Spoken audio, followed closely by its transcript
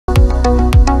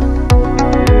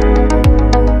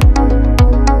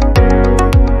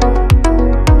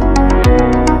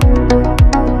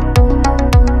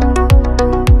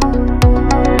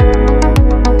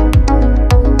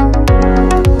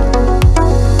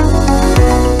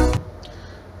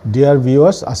Dear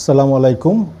viewers, আসসালামু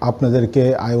আলাইকুম। আপনাদেরকে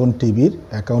আইওন টিভির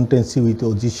অ্যাকাউন্টেন্সি উইথ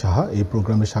অজিত সাহা এই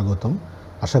প্রোগ্রামে স্বাগতম।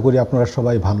 আশা করি আপনারা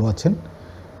সবাই ভালো আছেন।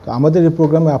 তো আমাদের এই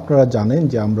প্রোগ্রামে আপনারা জানেন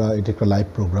যে এটা একটা লাইভ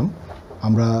প্রোগ্রাম।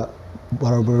 আমরা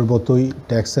বরাবরের মতোই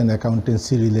ট্যাক্স অ্যান্ড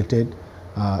অ্যাকাউন্টেন্সি রিলেটেড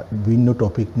বিভিন্ন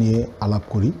টপিক নিয়ে আলাপ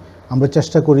করি। আমরা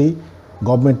চেষ্টা করি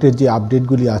গভর্নমেন্টের যে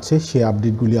আপডেটগুলি আছে সেই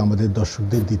আপডেটগুলি আমাদের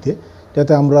দর্শকদের দিতে,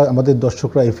 যাতে আমাদের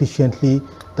দর্শকরা এফিশিয়েন্টলি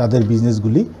তাদের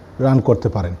বিজনেসগুলি রান করতে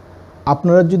পারেন।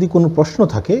 আপনারা যদি কোনো প্রশ্ন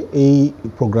থাকে এই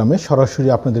প্রোগ্রামে সরাসরি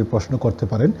আপনাদের প্রশ্ন করতে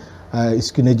পারেন।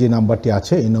 স্ক্রিনে যে নাম্বারটি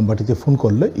আছে এই নাম্বারটিতে ফোন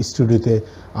করলে স্টুডিওতে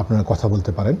আপনারা কথা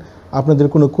বলতে পারেন। আপনাদের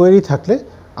কোনো কোয়েরি থাকলে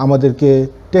আমাদেরকে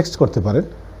টেক্সট করতে পারেন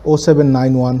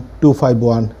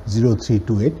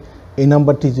 079125100328। এই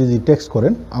নাম্বারটি যদি টেক্সট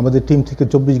করেন আমাদের টিম থেকে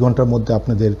 24 ঘন্টার মধ্যে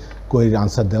আপনাদের কোয়েরির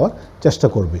আনসার দেওয়ার চেষ্টা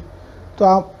করবে। তো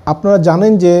আপনারা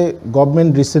জানেন যে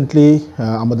গভর্নমেন্ট রিসেন্টলি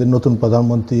আমাদের নতুন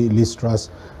প্রধানমন্ত্রী লিজ ট্রাস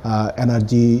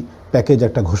এনার্জি প্যাকেজ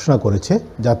একটা ঘোষণা করেছে,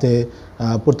 যাতে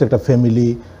প্রত্যেকটা ফ্যামিলি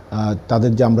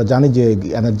তাদের যে আমরা জানি যে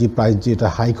এনার্জি প্রাইস যেটা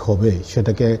হাইক হবে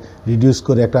সেটাকে রিডিউস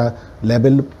করে একটা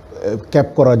লেভেল ক্যাপ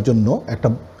করার জন্য একটা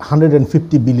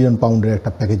 150 বিলিয়ন পাউন্ডের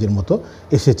একটা প্যাকেজের মতো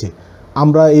এসেছে।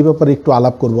 আমরা এই ব্যাপারে একটু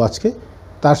আলাপ করব আজকে।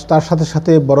 তার সাথে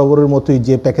সাথে বরাবরের মতোই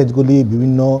যে প্যাকেজগুলি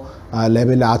বিভিন্ন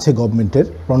লেভেলে আছে গভর্নমেন্টের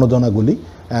প্রণোদনাগুলি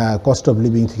কস্ট অফ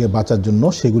লিভিং থেকে বাঁচার জন্য,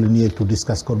 সেগুলি নিয়ে একটু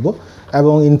ডিসকাস করব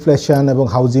এবং ইনফ্লেশন এবং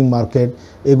হাউজিং মার্কেট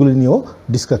এগুলি নিয়েও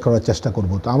ডিসকাস করার চেষ্টা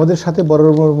করব। তো আমাদের সাথে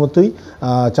বরাবরের মতোই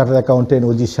চার্টার্ড অ্যাকাউন্টেন্ট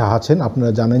অজিত সাহা আছেন।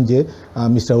 আপনারা জানেন যে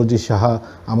মিস্টার অজিত সাহা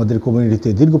আমাদের কমিউনিটিতে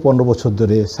দীর্ঘ 15 বছর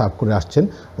ধরে সার্ভ করে আসছেন।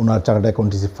 ওনার চার্টার্ড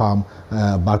অ্যাকাউন্টেন্সি ফার্ম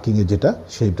বার্কিংয়ে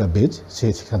সেটা বেজ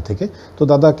সেখান থেকে। তো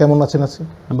দাদা কেমন আছেন?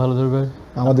 ভালো থাকবেন।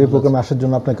 আমাদের প্রোগ্রামে আসার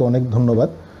জন্য আপনাকে অনেক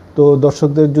ধন্যবাদ। তো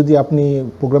দর্শকদের যদি আপনি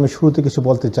প্রোগ্রামের শুরুতে কিছু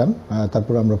বলতে চান,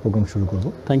 তারপরে আমরা প্রোগ্রাম শুরু করব।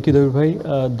 থ্যাংক ইউ দবির ভাই।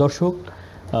 দর্শক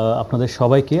আপনাদের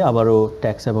সবাইকে আবারও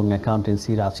ট্যাক্স এবং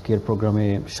অ্যাকাউন্টেন্সির আজকের প্রোগ্রামে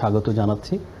স্বাগত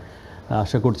জানাচ্ছি।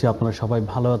 আশা করছি আপনারা সবাই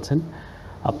ভালো আছেন।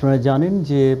 আপনারা জানেন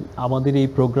যে আমাদের এই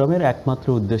প্রোগ্রামের একমাত্র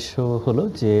উদ্দেশ্য হলো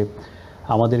যে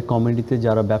আমাদের কমিউনিটিতে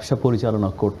যারা ব্যবসা পরিচালনা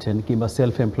করছেন কিংবা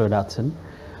সেলফ এমপ্লয়েড আছেন,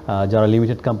 যারা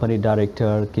লিমিটেড কোম্পানির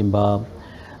ডাইরেক্টর কিংবা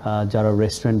যারা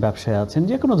রেস্টুরেন্ট ব্যবসায় আছেন,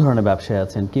 যে কোনো ধরনের ব্যবসায়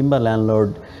আছেন, কিংবা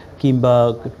ল্যান্ডলর্ড কিংবা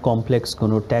কমপ্লেক্স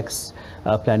কোনো ট্যাক্স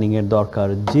প্ল্যানিংয়ের দরকার,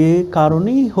 যে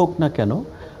কারণেই হোক না কেন,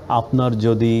 আপনার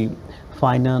যদি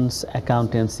ফাইন্যান্স,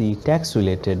 অ্যাকাউন্টেন্সি, ট্যাক্স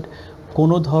রিলেটেড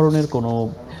কোনো ধরনের কোনো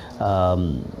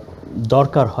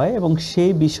দরকার হয় এবং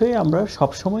সেই বিষয়ে আমরা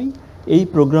সবসময় এই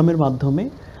প্রোগ্রামের মাধ্যমে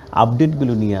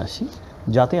আপডেটগুলো নিয়ে আসি,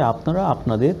 যাতে আপনারা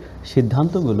আপনাদের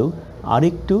সিদ্ধান্তগুলো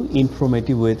আরেকটু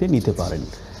ইনফরমেটিভ ওয়েতে নিতে পারেন।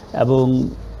 এবং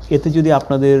এতে যদি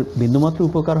আপনাদের বিন্দুমাত্র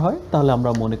উপকার হয় তাহলে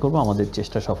আমরা মনে করব আমাদের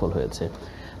চেষ্টা সফল হয়েছে।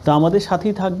 তো আমাদের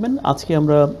সাথেই থাকবেন। আজকে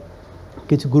আমরা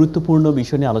কিছু গুরুত্বপূর্ণ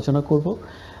বিষয় নিয়ে আলোচনা করব।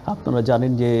 আপনারা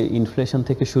জানেন যে ইনফ্লেশন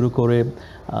থেকে শুরু করে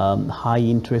হাই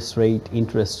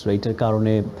ইন্টারেস্ট রেটের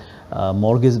কারণে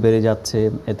মর্গেজ বেড়ে যাচ্ছে,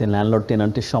 এতে ল্যান্ডলর্ড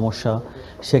টেনান্টের সমস্যা,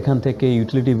 সেখান থেকে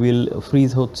ইউটিলিটি বিল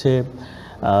ফ্রিজ হচ্ছে,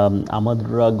 আমরা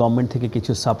গভর্নমেন্ট থেকে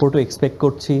কিছু সাপোর্টও এক্সপেক্ট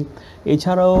করছি।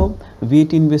 এছাড়াও ভিট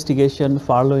investigation,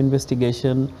 Farlow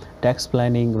investigation, tax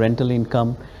planning, rental income,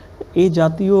 এই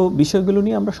জাতীয় বিষয়গুলো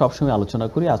নিয়ে আমরা সবসময় আলোচনা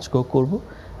করি, আজকেও করব।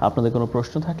 আপনাদের কোনো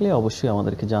প্রশ্ন থাকলে অবশ্যই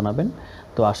আমাদেরকে জানাবেন।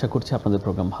 তো আশা করছি আপনাদের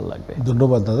প্রোগ্রাম ভালো লাগবে।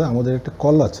 ধন্যবাদ দাদা। আমাদের একটা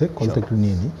কল আছে, কলটা একটু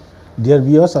নিয়ে নিই। ডিয়ার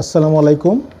ভিউয়ার্স, আসসালামু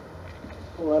আলাইকুম।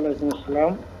 ওয়ালাইকুম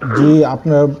আসসালাম। জি,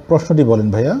 আপনার প্রশ্নটি বলেন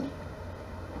ভাইয়া।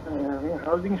 আমি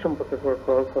হাউজিং সম্পর্কে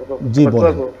জি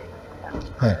বলেন।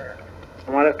 হ্যাঁ,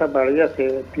 আমার একটা বাড়ি আছে,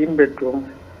 3 বেডরুম,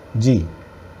 জি,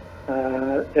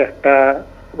 আর একটা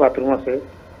বাথরুম আছে।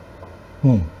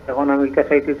 এখন আমি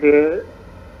চাইতেছি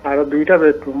আরো 2টা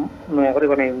বেডরুম নয়া করে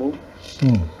বানাইমু,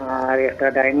 আর একটা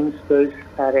ডাইনিং স্পেস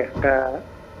আর একটা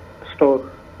স্টোর।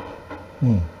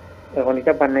 এখন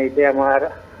এটা বানাইতে আমার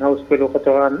হাউস পেলো কত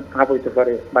আপ হইতে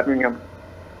পারে বার্মিংহাম?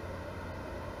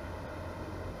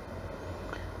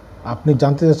 আপনি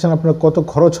জানতে চাচ্ছেন আপনার কত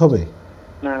খরচ হবে?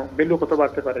 না, ভ্যালু কত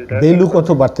বাড়তে পারে? ভ্যালু কত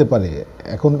বাড়তে পারে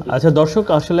এখন? আচ্ছা দর্শক,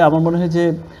 আসলে আমার মনে হয় যে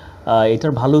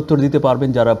এটার ভালো উত্তর দিতে পারবেন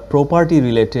যারা প্রপার্টি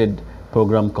রিলেটেড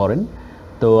প্রোগ্রাম করেন।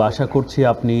 তো আশা করছি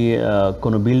আপনি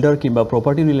কোনো বিল্ডার কিংবা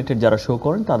প্রপার্টি রিলেটেড যারা শো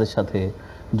করেন তাদের সাথে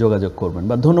যোগাযোগ করবেন।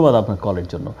 বা ধন্যবাদ আপনার কলের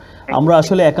জন্য। আমরা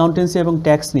আসলে অ্যাকাউন্টেন্সি এবং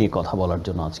ট্যাক্স নিয়ে কথা বলার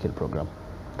জন্য আজকের প্রোগ্রাম।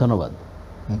 ধন্যবাদ।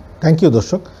 থ্যাংক ইউ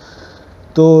দর্শক।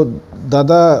 তো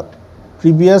দাদা,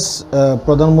 প্রিভিয়াস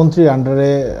প্রধানমন্ত্রীর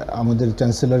আন্ডারে আমাদের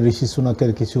চ্যান্সেলর ঋষি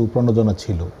সুনাকের কিছু প্রণোদনা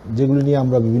ছিল, যেগুলি নিয়ে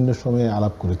আমরা বিভিন্ন সময়ে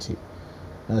আলাপ করেছি।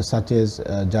 সাচেস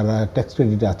যারা ট্যাক্স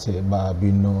ক্রেডিট আছে বা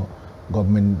বিভিন্ন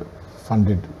গভর্নমেন্ট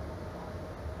ফান্ডেড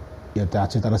ইয়েতে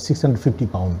আছে, তারা 650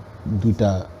 পাউন্ড 2টা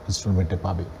ইনস্টলমেন্টে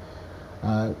পাবে।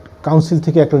 কাউন্সিল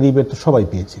থেকে একটা রিবেট তো সবাই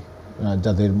পেয়েছে,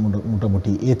 যাদের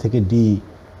মোটামুটি এ থেকে ডি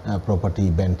প্রপার্টি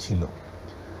ব্যান ছিল।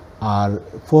 আর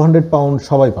 400 পাউন্ড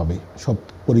সবাই পাবে, সব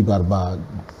পরিবার বা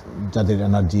যাদের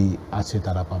এনার্জি আছে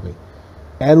তারা পাবে।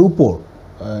 এর উপর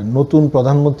নতুন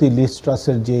প্রধানমন্ত্রী লিজ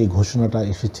ট্রাসের যে ঘোষণাটা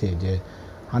এসেছে যে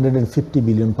 150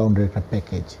 বিলিয়ন পাউন্ডের একটা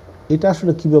প্যাকেজ, এটা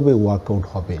আসলে কিভাবে ওয়ার্কআউট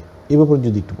হবে এ ব্যাপারে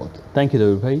যদি একটু বলতেন। থ্যাংক ইউ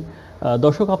দবির ভাই।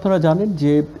 দর্শক, আপনারা জানেন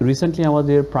যে রিসেন্টলি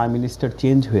আমাদের প্রাইম মিনিস্টার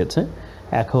চেঞ্জ হয়েছে।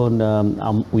 এখন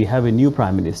we have a new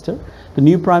prime minister. তো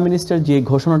নিউ প্রাইম মিনিস্টার যে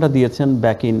ঘোষণাটা দিয়েছেন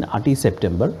ব্যাক ইন 8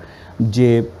 সেপ্টেম্বর, যে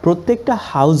প্রত্যেকটা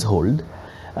হাউস হোল্ড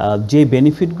যে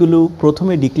বেনিফিটগুলো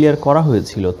প্রথমে ডিক্লেয়ার করা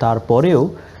হয়েছিল তারপরেও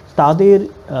তাদের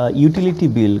ইউটিলিটি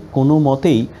বিল কোনো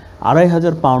মতেই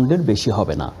 2500 পাউন্ডের বেশি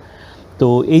হবে না। তো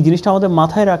এই জিনিসটা আমাদের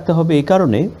মাথায় রাখতে হবে এই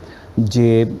কারণে যে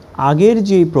আগের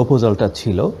যে প্রপোজালটা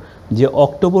ছিল যে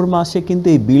অক্টোবর মাসে কিন্তু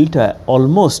এই বিলটা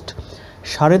অলমোস্ট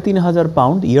 3500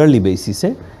 পাউন্ড ইয়ারলি বেসিসে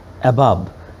অ্যাবাভ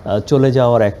চলে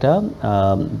যাওয়ার একটা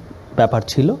ব্যাপার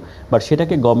ছিল। বাট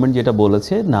সেটাকে গভর্নমেন্ট যেটা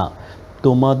বলেছে, না,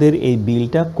 তোমাদের এই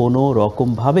বিলটা কোনো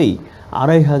রকমভাবেই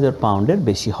 2500 পাউন্ডের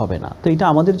বেশি হবে না। তো এটা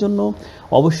আমাদের জন্য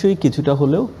অবশ্যই কিছুটা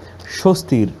হলেও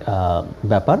স্বস্তির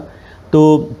ব্যাপার। তো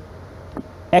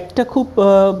একটা খুব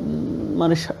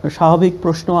মানে স্বাভাবিক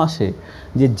প্রশ্ন আসে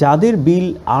যে যাদের বিল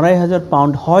 2500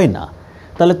 পাউন্ড হয় না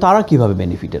তাহলে তারা কিভাবে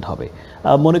বেনিফিটেড হবে।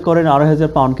 মনে করেন 2500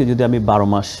 পাউন্ডকে যদি আমি 12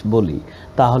 মাস বলি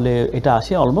তাহলে এটা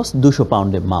আসে অলমোস্ট 200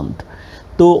 পাউন্ডে মান্থ।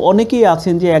 তো অনেকেই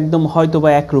আছেন যে একদম হয়তো বা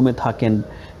এক রুমে থাকেন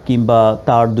কিংবা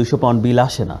তার 200 পাউন্ড বিল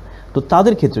আসে না। তো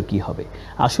তাদের ক্ষেত্রে কি হবে?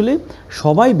 আসলে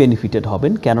সবাই বেনিফিটেড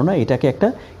হবেন, কেননা এটাকে একটা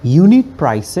ইউনিট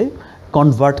প্রাইসে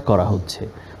কনভার্ট করা হচ্ছে,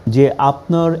 যে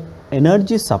আপনার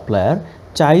এনার্জি সাপ্লায়ার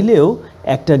চাইলেও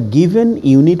একটা গিভেন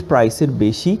ইউনিট প্রাইসের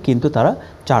বেশি কিন্তু তারা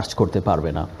চার্জ করতে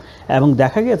পারবে না। এবং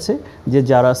দেখা গেছে যে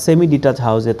যারা সেমি ডিটাচ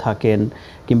হাউসে থাকেন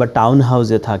কিংবা টাউন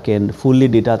হাউসে থাকেন, ফুললি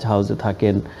ডিটাচ হাউসে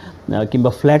থাকেন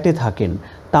কিংবা ফ্ল্যাটে থাকেন,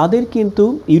 তাদের কিন্তু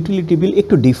ইউটিলিটি বিল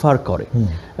একটু ডিফার করে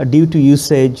due to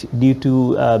usage, due to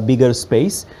bigger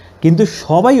space. কিন্তু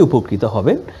সবাই উপকৃত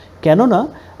হবেন, কেননা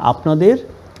আপনাদের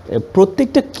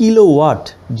প্রত্যেকটা কিলোওয়াট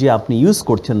যে আপনি ইউজ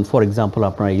করছেন, ফর এক্সাম্পল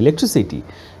আপনার ইলেকট্রিসিটি,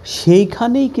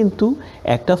 সেইখানেই কিন্তু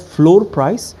একটা ফ্লোর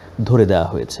প্রাইস ধরে দেওয়া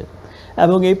হয়েছে।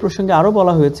 এবং এই প্রসঙ্গে আরও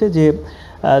বলা হয়েছে যে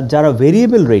যারা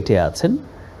ভেরিয়েবল রেটে আছেন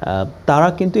তারা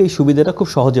কিন্তু এই সুবিধাটা খুব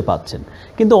সহজে পাচ্ছেন।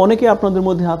 কিন্তু অনেকে আপনাদের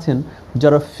মধ্যে আছেন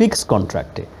যারা ফিক্সড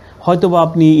কন্ট্রাক্টে, হয়তো বা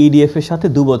আপনি ইডিএফের সাথে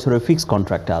 2 বছরের ফিক্সড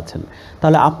কন্ট্রাক্টে আছেন,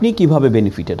 তাহলে আপনি কিভাবে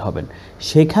বেনিফিটেড হবেন?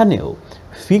 সেখানেও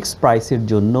ফিক্সড প্রাইসের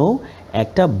জন্য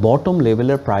একটা বটম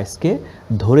লেভেলের প্রাইসকে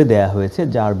ধরে দেয়া হয়েছে,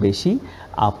 যার বেশি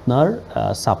আপনার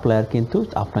সাপ্লায়ার কিন্তু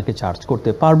আপনাকে চার্জ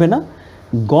করতে পারবে না।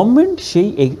 গভর্নমেন্ট সেই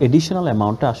এডিশনাল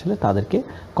অ্যামাউন্টটা আসলে তাদেরকে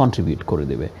কন্ট্রিবিউট করে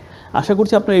দেবে। আশা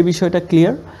করছি আপনার এই বিষয়টা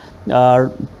ক্লিয়ার। আর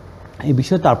এই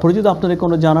বিষয়ে তারপরে যদি আপনাদের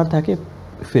কোনো জানার থাকে,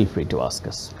 ফিল ফ্রি টু আস্ক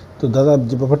আস। তো দাদা,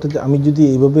 যে ব্যাপারটা আমি যদি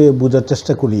এইভাবে বোঝার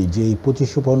চেষ্টা করি যে এই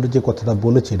 2500 পাউন্ডের যে কথাটা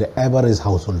বলেছি, এটা অ্যাভারেজ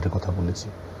হাউস হোল্ডের কথা বলেছি।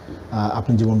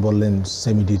 আপনি যেমন বললেন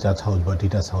সেমি ডিটাচ হাউস বা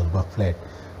ডিটাচ হাউস বা ফ্ল্যাট,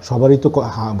 সবারই তো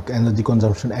এনার্জি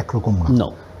কনজাম্পশন একরকম না।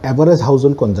 অ্যাভারেজ হাউস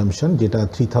হোল্ড কনজাম্পশন যেটা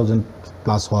 3000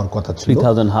 প্লাস হওয়ার কথা ছিল,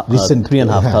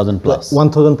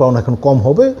 1000 পাউন্ড এখন কম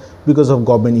হবে because of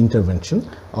government intervention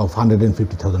of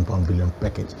 150,000 pound billion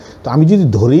package. তো আমি যদি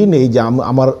ধরেই নেই যে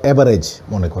আমার অ্যাভারেজ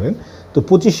মনে করেন, তো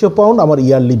 2500 পাউন্ড আমার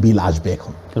ইয়ারলি বিল আসবে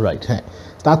এখন, রাইট? হ্যাঁ,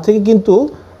 তার থেকে কিন্তু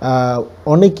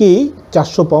অনেকেই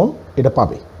 400 পাউন্ড এটা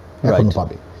পাবে, এখনও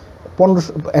পাবে।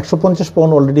 150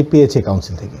 পাউন্ড অলরেডি পেয়েছে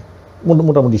কাউন্সিল থেকে,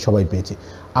 মোটামুটি সবাই পেয়েছে।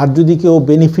 আর যদি কেউ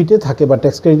বেনিফিটে থাকে বা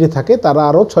ট্যাক্স ক্রেডিটে থাকে তারা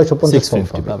আরও 650 পাউন্ড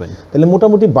পাবেন। তাহলে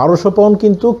মোটামুটি 1200 পাউন্ড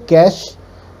কিন্তু ক্যাশ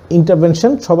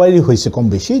ইন্টারভেনশন সবারই হয়েছে কম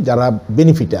বেশি যারা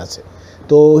বেনিফিটে আছে।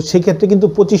 তো সেক্ষেত্রে কিন্তু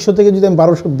 2500 থেকে যদি আমি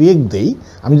 1200 বিয়োগ দেই,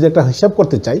 আমি যদি একটা হিসাব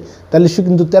করতে চাই, তাহলে সে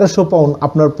কিন্তু 1300 পাউন্ড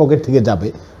আপনার পকেট থেকে যাবে,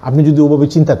 আপনি যদি ওভাবে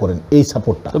চিন্তা করেন এই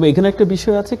সাপোর্টটা। তবে এখানে একটা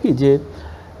বিষয় আছে কি, যে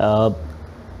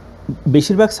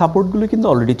বেশিরভাগ সাপোর্টগুলো কিন্তু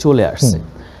অলরেডি চলে আসছে।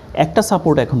 একটা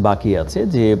সাপোর্ট এখন বাকি আছে,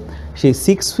 যে সেই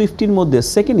 650-র মধ্যে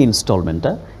সেকেন্ড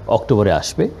ইনস্টলমেন্টটা অক্টোবরে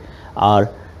আসবে, আর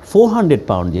 400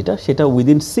 পাউন্ড যেটা, সেটা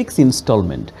within 6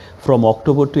 instalment from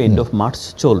October two end of March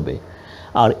চলবে।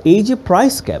 আর এই যে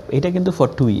প্রাইস ক্যাপ, এটা কিন্তু ফর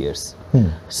 2 ইয়ার্স।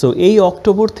 সো এই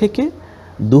অক্টোবর থেকে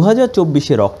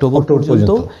 2024-এর অক্টোবর পর্যন্ত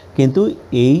কিন্তু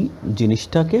এই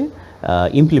জিনিসটাকে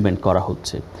ইমপ্লিমেন্ট করা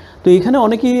হচ্ছে। তো এখানে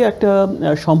অনেকেই একটা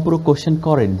সম্পূরক কোশ্চেন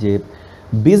করেন যে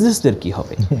বিজনেসদের কি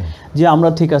হবে, যে আমরা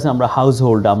ঠিক আছে, আমরা হাউস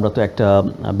হোল্ড, আমরা তো একটা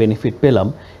বেনিফিট পেলাম,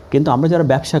 কিন্তু আমরা যারা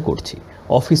ব্যবসা করছি,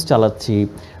 অফিস চালাচ্ছি,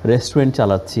 রেস্টুরেন্ট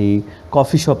চালাচ্ছি,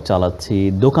 কফি শপ চালাচ্ছি,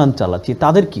 দোকান চালাচ্ছি,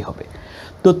 তাদের কি হবে?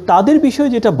 তো তাদের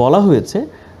বিষয়ে যেটা বলা হয়েছে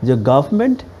যে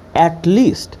গভর্নমেন্ট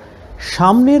অ্যাটলিস্ট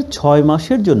সামনের 6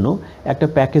 মাসের জন্য একটা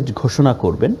প্যাকেজ ঘোষণা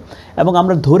করবেন, এবং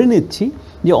আমরা ধরে নিচ্ছি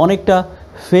যে অনেকটা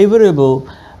ফেভারেবল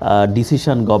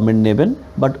ডিসিশন গভর্নমেন্ট নেবেন,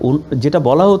 বাট যেটা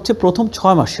বলা হচ্ছে প্রথম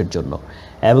 6 মাসের জন্য,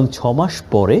 এবং 6 মাস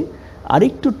পরে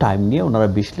আরেকটু টাইম নিয়ে ওনারা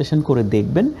বিশ্লেষণ করে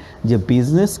দেখবেন যে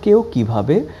বিজনেসকেও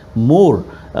কিভাবে মোর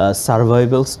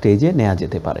সার্ভাইভাল স্টেজে নেওয়া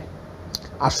যেতে পারে।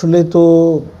 আসলে তো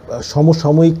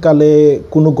সমসাময়িক কালে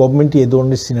কোনো গভর্নমেন্টই এ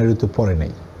ধরনের সিনারিওতে পড়ে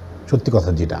নাই, সত্যি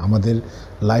কথা যেটা। আমাদের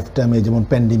লাইফ টাইমে যেমন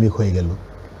প্যান্ডেমিক হয়ে গেল,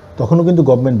 তখনও কিন্তু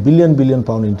government billion billion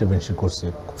pound intervention করছে।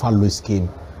 ফার্লো স্কিম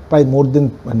প্রায় মোর দেন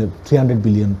 300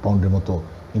 বিলিয়ন পাউন্ডের মতো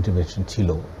ইন্টারভেনশন ছিল,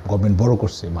 গভর্নমেন্ট বড়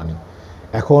করছে মানি।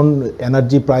 এখন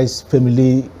এনার্জি প্রাইস ফ্যামিলি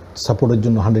সাপোর্টের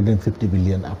জন্য 150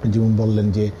 বিলিয়ন। আপনি যেমন বললেন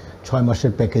যে 6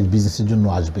 মাসের প্যাকেজ বিজনেসের জন্য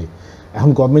আসবে।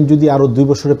 এখন গভর্নমেন্ট যদি আরও 2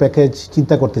 বছরের প্যাকেজ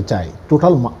চিন্তা করতে চায়,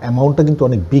 টোটাল অ্যামাউন্টটা কিন্তু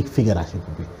অনেক বিগ ফিগার আসে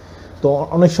খুবই। তো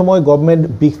অনেক সময় গভর্নমেন্ট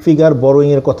বিগ ফিগার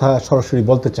বরোয়িংয়ের কথা সরাসরি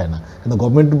বলতে চায় না, কিন্তু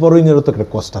গভর্নমেন্ট বরোয়িংয়েরও তো একটা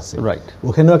কস্ট আছে, রাইট,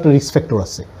 ওখানেও একটা রিস্ক ফ্যাক্টর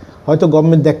আছে। হয়তো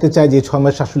গভর্নমেন্ট দেখতে চায় যে 6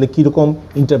 মাস আসলে কীরকম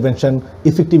ইন্টারভেনশন,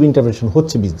 ইফেক্টিভ ইন্টারভেনশন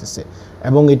হচ্ছে বিজনেসে,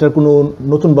 এবং এটার কোনো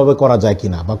নতুনভাবে করা যায়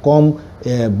কিনা বা কম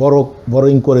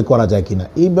বরোয়িং করে করা যায় কিনা।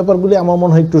 এই ব্যাপারগুলি আমার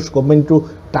মনে হয় একটু গভর্নমেন্ট একটু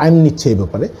টাইম নিচ্ছে এই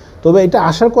ব্যাপারে। তবে এটা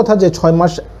আসার কথা যে 6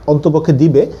 মাস অন্তপক্ষে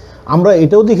দিবে। আমরা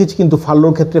এটাও দেখেছি কিন্তু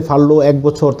ফার্লোর ক্ষেত্রে, ফার্লো 1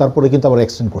 বছর তারপরে কিন্তু আবার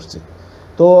এক্সটেন্ড করছে।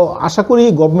 তো আশা করি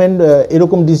গভর্নমেন্ট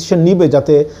এরকম ডিসিশন নিবে,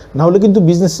 যাতে না হলে কিন্তু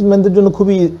বিজনেসম্যানদের জন্য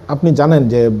খুবই, আপনি জানেন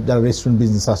যে যারা রেস্টুরেন্ট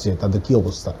বিজনেস আসে তাদের কি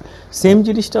অবস্থা। সেম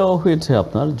জিনিসটাও হয়েছে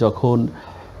আপনার, যখন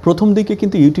প্রথম দিকে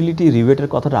কিন্তু ইউটিলিটি রিবেটের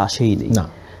কথাটা আসেই নেই না,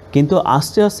 কিন্তু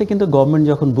আস্তে আস্তে কিন্তু গভর্নমেন্ট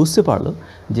যখন বুঝতে পারলো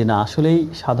যে না আসলেই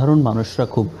সাধারণ মানুষরা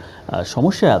খুব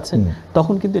সমস্যায় আছে,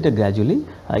 তখন কিন্তু এটা গ্র্যাজুয়ালি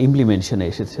ইমপ্লিমেন্টেশনে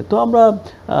এসেছে। তো আমরা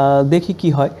দেখি কি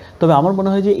হয়। তবে আমার মনে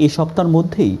হয় যে এই সপ্তাহের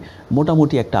মধ্যেই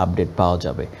মোটামুটি একটা আপডেট পাওয়া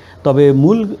যাবে। তবে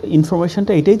মূল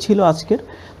ইনফরমেশনটা এটাই ছিল আজকের,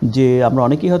 যে আমরা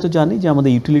অনেকেই হয়তো জানি যে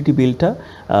আমাদের ইউটিলিটি বিলটা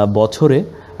বছরে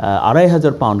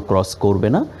 2,500 পাউন্ড ক্রস করবে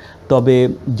না। তবে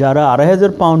যারা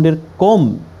 2,500 পাউন্ডের কম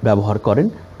ব্যবহার করেন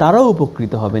তারাও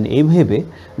উপকৃত হবেন এই ভেবে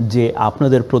যে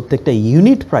আপনাদের প্রত্যেকটা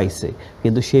ইউনিট প্রাইসে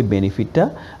কিন্তু সেই বেনিফিটটা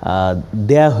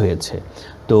দেয়া হয়েছে।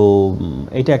 তো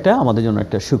এটা একটা আমাদের জন্য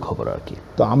একটা সুখবর আর কি।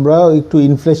 তো আমরা একটু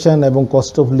ইনফ্লেশন এবং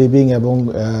কস্ট অফ লিভিং এবং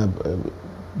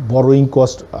বরোয়িং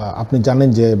কস্ট, আপনি জানেন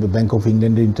যে ব্যাংক অফ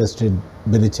ইংল্যান্ডের ইন্টারেস্ট রেট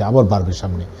বেড়েছে, আবার বাড়বে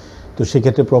সামনে। তো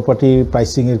সেক্ষেত্রে প্রপার্টি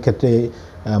প্রাইসিংয়ের ক্ষেত্রে,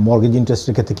 মর্গেজ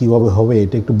ইন্টারেস্টের ক্ষেত্রে কীভাবে হবে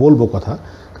এটা একটু বলবো কথা।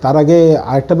 তার আগে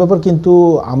আরেকটা ব্যাপার কিন্তু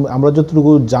আমরা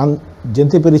যতটুকু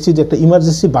জানতে পেরেছি যে একটা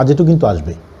ইমার্জেন্সি বাজেটও কিন্তু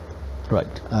আসবে।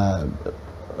 রাইট,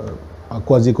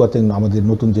 কোয়াজি কোয়াতেং আমাদের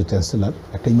নতুন যে চ্যান্সেলর,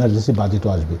 একটা ইমার্জেন্সি বাজেটও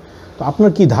আসবে। তো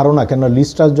আপনার কি ধারণা, কেন লিজ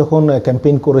ট্রাস্ট যখন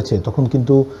ক্যাম্পেইন করেছে তখন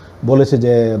কিন্তু বলেছে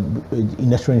যে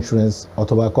ন্যাশনাল ইন্স্যুরেন্স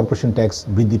অথবা কর্পোরেশন ট্যাক্স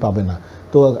বৃদ্ধি পাবে না।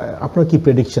 তো আপনার কি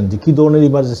প্রেডিকশন যে কী ধরনের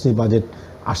ইমার্জেন্সি বাজেট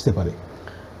আসতে পারে?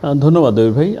 ধন্যবাদ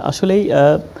দৈর ভাই। আসলেই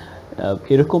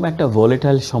এরকম একটা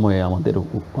ভলেটাইল সময়ে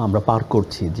আমরা পার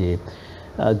করছি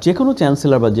যে কোনো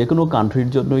চ্যান্সেলর বা যে কোনো কান্ট্রির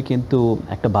জন্যই কিন্তু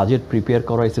একটা বাজেট প্রিপেয়ার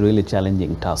করা ইজ রিয়েলি চ্যালেঞ্জিং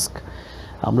টাস্ক।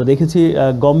 আমরা দেখেছি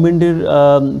গভর্নমেন্টের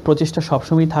প্রচেষ্টা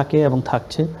সবসময় থাকে এবং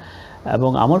থাকছে,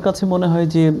 এবং আমার কাছে মনে হয়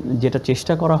যে যেটা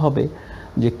চেষ্টা করা হবে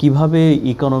যে কিভাবে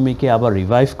ইকোনমিকে আবার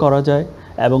রিভাইভ করা যায়,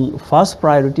 এবং ফার্স্ট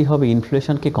প্রায়োরিটি হবে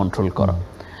ইনফ্লেশনকে কন্ট্রোল করা।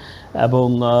 এবং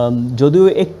যদিও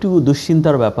একটু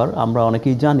দুশ্চিন্তার ব্যাপার, আমরা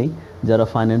অনেকেই জানি যারা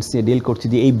ফাইন্যান্স নিয়ে ডিল করছি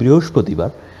যে এই বৃহস্পতিবার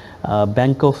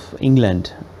ব্যাংক অফ ইংল্যান্ড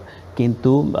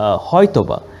কিন্তু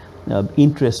হয়তোবা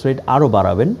ইন্টারেস্ট রেট আরও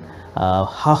বাড়াবেন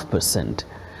 0.5%।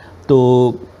 তো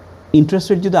ইন্টারেস্ট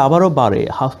রেট যদি আবারও বাড়ে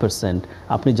 0.5%,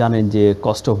 আপনি জানেন যে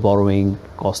cost of borrowing,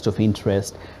 cost of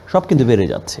interest সব কিন্তু বেড়ে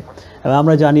যাচ্ছে। এবং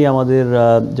আমরা জানি আমাদের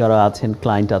যারা আছেন,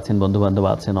 ক্লায়েন্ট আছেন, বন্ধুবান্ধব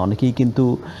আছেন, অনেকেই কিন্তু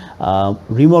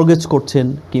রিমর্গেজ করছেন,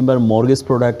 কিংবা মর্গেজ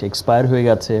প্রোডাক্ট এক্সপায়ার হয়ে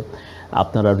গেছে,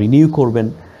 আপনারা রিনিউ করবেন।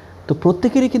 তো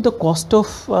প্রত্যেকেরই কিন্তু কস্ট অফ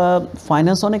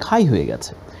ফাইন্যান্স অনেক হাই হয়ে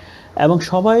গেছে, এবং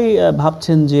সবাই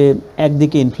ভাবছেন যে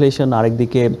একদিকে ইনফ্লেশন,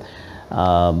 আরেকদিকে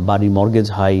বাড়ির মর্গেজ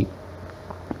হাই,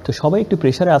 তো সবাই একটু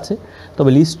প্রেশারে আছে। তবে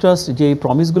লিজ ট্রাস্ট যে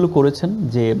প্রমিসগুলো করেছেন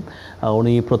যে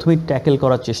উনি প্রথমেই ট্যাকেল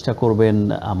করার চেষ্টা করবেন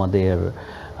আমাদের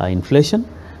inflation,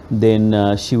 then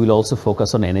she will also focus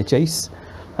on এনএচআইস,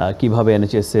 কীভাবে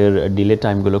এনএচএসের ডিলে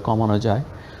টাইমগুলো কমানো যায়,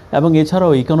 এবং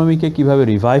এছাড়াও ইকোনমিকে কীভাবে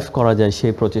রিভাইভ করা যায়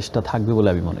সেই প্রচেষ্টা থাকবে বলে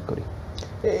আমি মনে করি।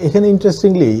 এখানে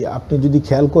ইন্টারেস্টিংলি আপনি যদি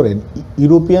খেয়াল করেন,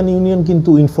 ইউরোপিয়ান ইউনিয়ন কিন্তু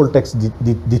উইন্ডফল ট্যাক্স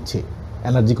দিচ্ছে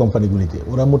এনার্জি কোম্পানিগুলিতে।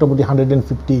 ওরা মোটামুটি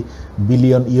 150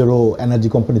 বিলিয়ন ইউরো এনার্জি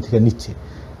কোম্পানি থেকে নিচ্ছে,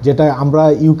 যেটা আমরা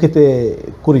ইউকেতে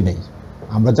করি নাই,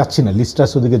 আমরা যাচ্ছি না, লিজ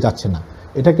ট্রাস্ট ওদিকে যাচ্ছে না।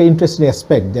 এটা একটা ইন্টারেস্টিং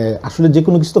অ্যাসপেক্ট যে আসলে যে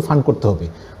কোনো কিছু তো ফান্ড করতে হবে,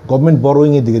 গভর্নমেন্ট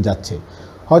বরোয়িংয়ের দিকে যাচ্ছে।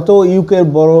 হয়তো ইউকের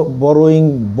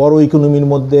বড় ইকোনমির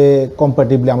মধ্যে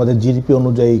কম্প্যারেটিভলি আমাদের জিডিপি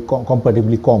অনুযায়ী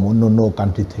কম্প্যারেটিভলি কম অন্য অন্য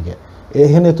কান্ট্রি থেকে,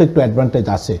 এখানে তো একটু অ্যাডভান্টেজ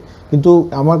আছে। কিন্তু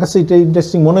আমার কাছে এটা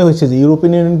ইন্টারেস্টিং মনে হয়েছে যে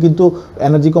ইউরোপিয়ান ইউনিয়ন কিন্তু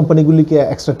এনার্জি কোম্পানিগুলিকে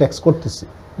এক্সট্রা ট্যাক্স করতেছে।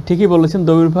 ঠিকই বলেছেন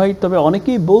দবির ভাই, তবে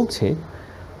অনেকেই বলছে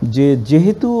যে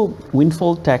যেহেতু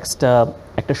উইন্ডফল ট্যাক্সটা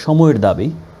একটা সময়ের দাবি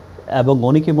এবং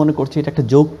অনেকে মনে করছে এটা একটা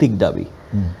যৌক্তিক দাবি,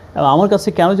 এবং আমার কাছে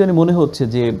কেন জানি মনে হচ্ছে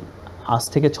যে আজ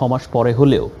থেকে 6 মাস পরে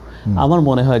হলেও আমার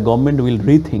মনে হয় গভর্নমেন্ট উইল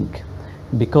রিথিঙ্ক,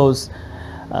 বিকজ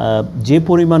যে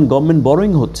পরিমাণ গভর্নমেন্ট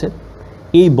বরোয়িং হচ্ছে,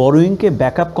 এই বরোয়িংকে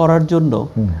ব্যাকআপ করার জন্য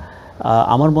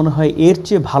আমার মনে হয় এর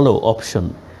চেয়ে ভালো অপশন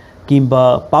কিংবা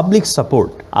পাবলিক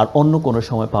সাপোর্ট আর অন্য কোনো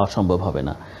সময় পাওয়া সম্ভব হবে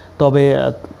না। তবে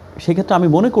সেক্ষেত্রে আমি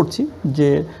মনে করছি যে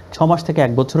 6 মাস থেকে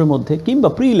 1 বছরের মধ্যে কিংবা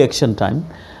pre election time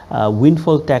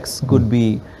উইন্ডফল tax could be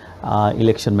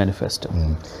election manifesto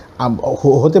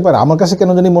হতে পারে। আমার কাছে কেন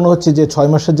জানি মনে হচ্ছে যে 6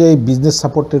 মাসে যে বিজনেস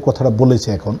সাপোর্টের কথাটা বলেছে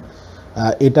এখন,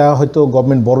 এটা হয়তো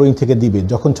গভর্নমেন্ট বড়োইং থেকে দিবে।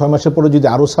 যখন 6 মাসের পরে যদি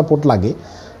আরও সাপোর্ট লাগে,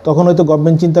 তখন হয়তো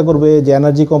গভর্নমেন্ট চিন্তা করবে যে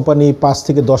এনার্জি কোম্পানি 5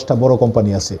 থেকে 10টা বড়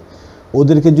কোম্পানি আছে,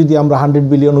 ওদেরকে যদি আমরা 100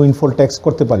 বিলিয়ন উইন্ডফল ট্যাক্স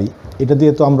করতে পারি, এটা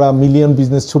দিয়ে তো আমরা মিলিয়ন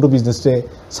বিজনেস, ছোটো বিজনেসে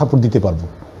সাপোর্ট দিতে পারবো।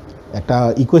 একটা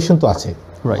ইকুয়েশন তো আছে,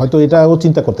 হয়তো এটাও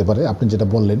চিন্তা করতে পারে। আপনি যেটা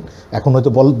বললেন, এখন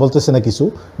হয়তো বলতেছে না কিছু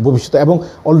ভবিষ্যতে, এবং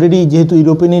অলরেডি যেহেতু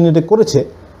ইউরোপিয়ান ইউনিয়ন এটা করেছে,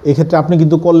 এক্ষেত্রে আপনি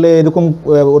কিন্তু করলে এরকম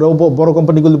ওরাও বড়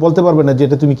কোম্পানিগুলো বলতে পারবে না যে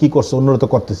এটা তুমি কী করছো, অন্যরা তো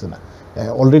করতেছে না।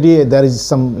 Already there is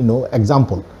some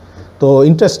example. তো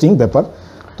ইন্টারেস্টিং ব্যাপার।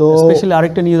 তো স্পেশালি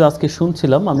আরেকটা নিউজ আজকে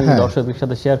শুনছিলাম, আমি দর্শকদের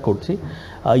সাথে শেয়ার করছি।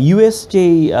 ইউএস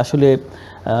যেই আসলে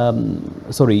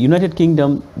ইউনাইটেড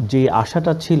কিংডম যে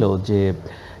আশাটা ছিল যে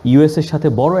ইউএসের সাথে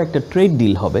বড় একটা ট্রেড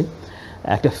ডিল হবে,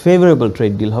 একটা ফেভারেবল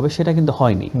ট্রেড ডিল হবে, সেটা কিন্তু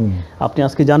হয়নি। আপনি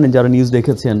আজকে জানেন, যারা নিউজ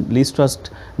দেখেছেন, লিজ ট্রাস্ট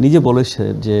নিজে বলেছে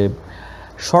যে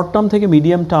শর্ট টার্ম থেকে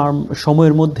মিডিয়াম টার্ম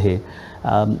সময়ের মধ্যে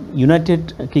ইউনাইটেড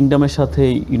কিংডমের সাথে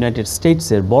ইউনাইটেড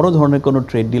স্টেটসের বড় ধরনের কোনো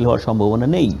ট্রেড ডিল হওয়ার সম্ভাবনা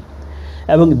নেই।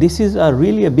 এবং this is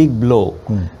really a big blow,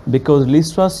 because lease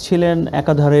trust ছিলেন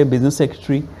একাধারে বিজনেস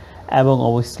সেক্রেটারি এবং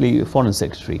অবভিয়াসলি ফরেন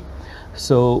সেক্রেটারি।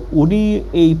 সো উনি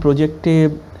এই প্রজেক্টে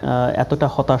এতটা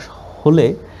হতাশ হলে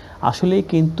আসলেই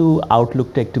কিন্তু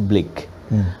আউটলুকটা একটু ব্লিক।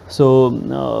 সো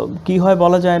কী হয়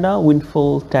বলা যায় না। উইন্ডফল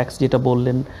ট্যাক্স যেটা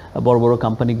বললেন, বড় বড়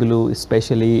কোম্পানিগুলো,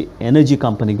 স্পেশালি এনার্জি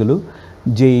কোম্পানিগুলো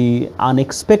যেই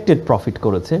আনএক্সপেক্টেড প্রফিট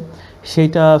করেছে,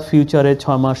 সেটা ফিউচারে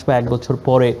 6 মাস বা 1 বছর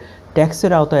পরে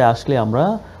ট্যাক্সের আওতায় আসলে আমরা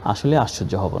আসলে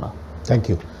আশ্চর্য হব না। Thank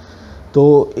you. তো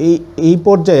এই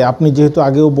পর্যায়ে আপনি যেহেতু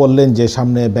আগেও বললেন যে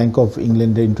সামনে ব্যাংক অফ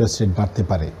ইংল্যান্ডের ইন্টারেস্ট রেট বাড়তে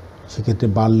পারে, সেক্ষেত্রে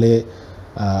বাড়লে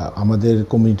আমাদের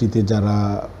কমিউনিটিতে যারা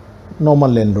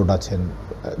নর্মাল ল্যান্ডলর্ড আছেন,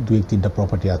 2-3টা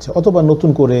প্রপার্টি আছে, অথবা নতুন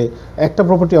করে একটা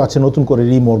প্রপার্টি আছে নতুন করে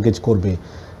রিমর্গেজ করবে,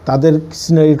 তাদের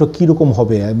সিনারিটা কীরকম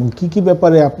হবে এবং কী কী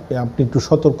ব্যাপারে আপনি একটু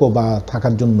সতর্ক বা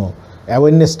থাকার জন্য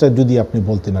অ্যাওয়ারনেসটা যদি আপনি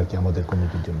বলতেন আর কি আমাদের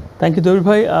কমিউনিটির জন্য। থ্যাংক ইউ দবির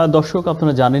ভাই। দর্শক,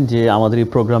 আপনারা জানেন যে আমাদের এই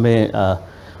প্রোগ্রামে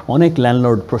অনেক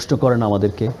ল্যান্ডলর্ড প্রশ্ন করেন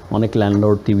আমাদেরকে, অনেক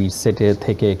ল্যান্ডলর্ড টিভি সেটে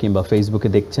থেকে কিংবা ফেসবুকে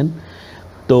দেখছেন।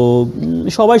 তো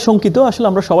সবাই শঙ্কিত, আসলে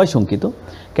আমরা সবাই শঙ্কিত,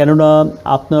 কেননা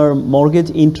আপনার মর্গেজ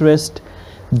ইন্টারেস্ট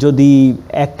যদি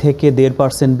 1 থেকে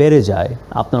 1.5% বেড়ে যায়,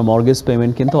 আপনার মর্গেজ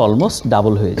পেমেন্ট কিন্তু অলমোস্ট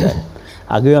ডাবল হয়ে যায়।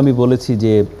 আগেও আমি বলেছি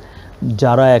যে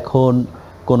যারা এখন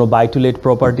কোনো বাই টু লেট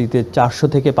প্রপার্টিতে 400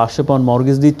 থেকে 500 পাউন্ড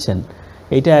মর্গেজ দিচ্ছেন,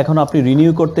 এটা এখন আপনি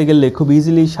রিনিউ করতে গেলে খুব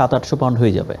ইজিলি 700-800 পাউন্ড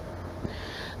হয়ে যাবে।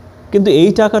 কিন্তু এই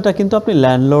টাকাটা কিন্তু আপনি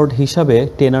ল্যান্ডলর্ড হিসাবে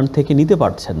টেনান্ট থেকে নিতে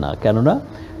পারছেন না, কেননা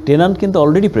টেনান্ট কিন্তু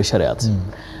অলরেডি প্রেশারে আছে।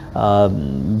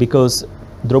 বিকজ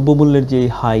দ্রব্যমূল্যের যে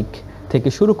হাইক থেকে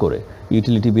শুরু করে,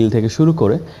 ইউটিলিটি বিল থেকে শুরু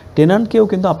করে, টেনান্টকেও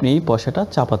কিন্তু আপনি এই পয়সাটা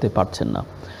চাপাতে পারছেন না।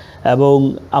 এবং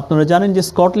আপনারা জানেন যে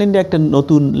স্কটল্যান্ডে একটা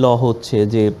নতুন ল হচ্ছে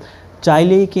যে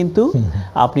চাইলেই কিন্তু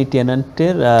আপনি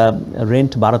টেনান্টের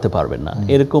রেন্ট বাড়াতে পারবেন না,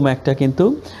 এরকম একটা কিন্তু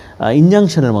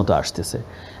ইনজাংশনের মতো আসতেছে।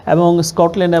 এবং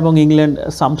স্কটল্যান্ড এবং ইংল্যান্ড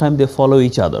সামটাইম দে ফলো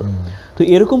ইচ আদার। তো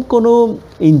এরকম কোনো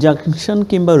ইনজাংশন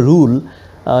কিংবা রুল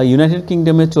ইউনাইটেড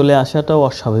কিংডমে চলে আসাটাও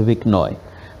অস্বাভাবিক নয়।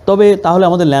 তবে তাহলে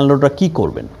আমাদের ল্যান্ডলর্ডরা কী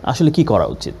করবেন, আসলে কি করা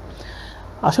উচিত?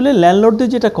 আসলে ল্যান্ডলর্ডদের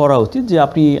যেটা করা উচিত, যে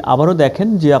আপনি আবারও দেখেন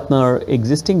যে আপনার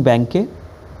এক্সিস্টিং ব্যাংকে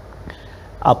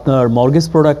আপনার মর্গেজ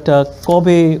প্রোডাক্টটা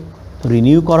কবে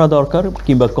রিনিউ করা দরকার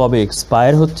কিংবা কবে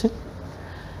এক্সপায়ার হচ্ছে,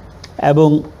 এবং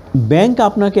ব্যাংক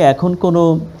আপনাকে এখন কোনো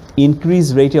ইনক্রিজ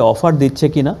রেটে অফার দিচ্ছে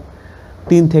কিনা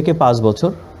 3 থেকে 5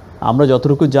 বছর। আমরা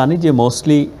যতটুকু জানি যে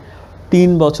মোস্টলি 3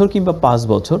 বছর কিংবা 5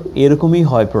 বছর এরকমই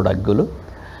হয় প্রোডাক্টগুলো।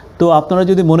 তো আপনারা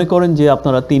যদি মনে করেন যে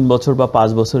আপনারা 3 বছর বা 5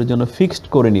 বছরের জন্য ফিক্সড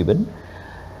করে নেবেন,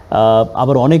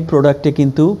 আবার অনেক প্রোডাক্টে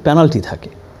কিন্তু পেনাল্টি থাকে,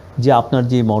 যে আপনার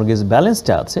যে মর্গেজ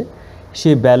ব্যালেন্সটা আছে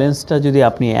সেই ব্যালেন্সটা যদি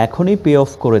আপনি এখনই পে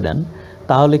অফ করে দেন,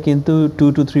 তাহলে কিন্তু 2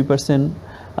 to 3%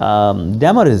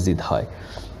 ড্যামারেজ দিতে হয়।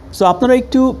 সো আপনারা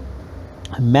একটু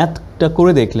ম্যাথটা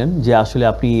করে দেখলেন যে আসলে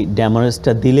আপনি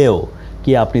ড্যামারেজটা দিলেও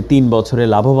কি আপনি 3 বছরে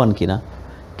লাভবান কিনা,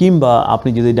 কিংবা আপনি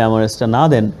যদি ড্যামারেজটা না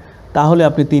দেন তাহলে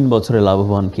আপনি 3 বছরে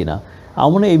লাভবান কিনা।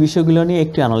 আমার মনে হয় এই বিষয়গুলো নিয়ে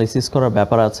একটু অ্যানালিসিস করার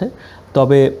ব্যাপার আছে।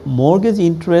 তবে মর্গেজ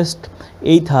ইন্টারেস্ট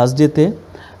এই থার্সডেতে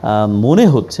মনে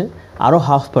হচ্ছে আরও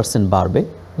 0.5% বাড়বে,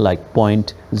 লাইক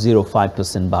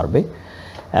 0.05% বাড়বে,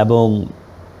 এবং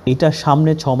এটা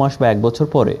সামনে 6 মাস বা 1 বছর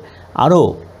পরে আরও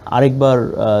আরেকবার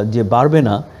যে বাড়বে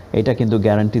না, এটা কিন্তু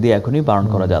গ্যারান্টি দিয়ে এখনই বারণ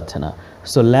করা যাচ্ছে না।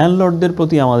 সো ল্যান্ডলর্ডদের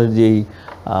প্রতি আমাদের যেই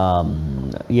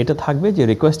ইয়েটা থাকবে, যে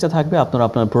রিকোয়েস্টটা থাকবে, আপনারা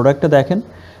আপনার প্রোডাক্টটা দেখেন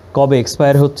কবে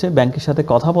এক্সপায়ার হচ্ছে, ব্যাংকের সাথে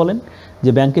কথা বলেন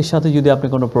যে ব্যাংকের সাথে যদি আপনি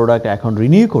কোনো প্রোডাক্ট এখন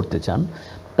রিনিউ করতে চান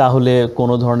তাহলে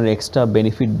কোনো ধরনের এক্সট্রা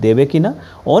বেনিফিট দেবে কি না।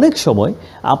 অনেক সময়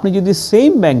আপনি যদি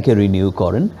সেম ব্যাংকে রিনিউ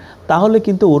করেন তাহলে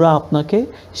কিন্তু ওরা আপনাকে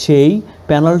সেই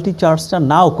পেনাল্টি চার্জটা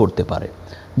নাও করতে পারে।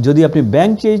 যদি আপনি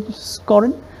ব্যাংক চেঞ্জ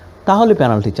করেন তাহলে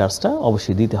পেনাল্টি চার্জটা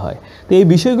অবশ্যই দিতে হয়। তো এই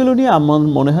বিষয়গুলো নিয়ে আমার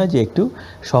মনে হয় যে একটু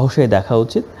সহসায় দেখা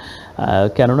উচিত,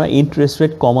 কেননা ইন্টারেস্ট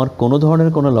রেট কমার কোনো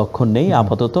ধরনের কোনো লক্ষণ নেই।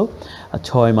 আপাতত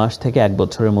 6 মাস থেকে 1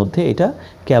 বছরের মধ্যে এটা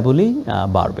কেবলই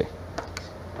বাড়বে।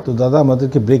 তো দাদা,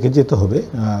 আমাদেরকে ব্রেকে যেতে হবে,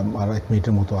 আর 1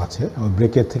 মিনিটের মতো আছে।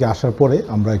 ব্রেকের থেকে আসার পরে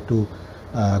আমরা একটু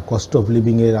কস্ট অফ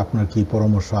লিভিংয়ের আপনার কি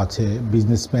পরামর্শ আছে,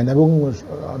 বিজনেসম্যান এবং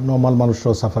নর্মাল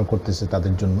মানুষরাও সাফার করতেছে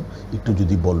তাদের জন্য একটু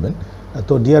যদি বলবেন।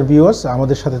 তো ডিয়ার ভিউয়ার্স,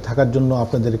 আমাদের সাথে থাকার জন্য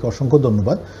আপনাদেরকে অসংখ্য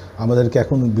ধন্যবাদ। আমাদেরকে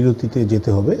এখন বিরতিতে যেতে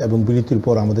হবে এবং বিরতির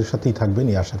পর আমাদের সাথেই থাকবেন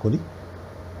এই আশা করি।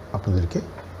 আপনাদেরকে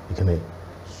এখানে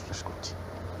শেষ করছি।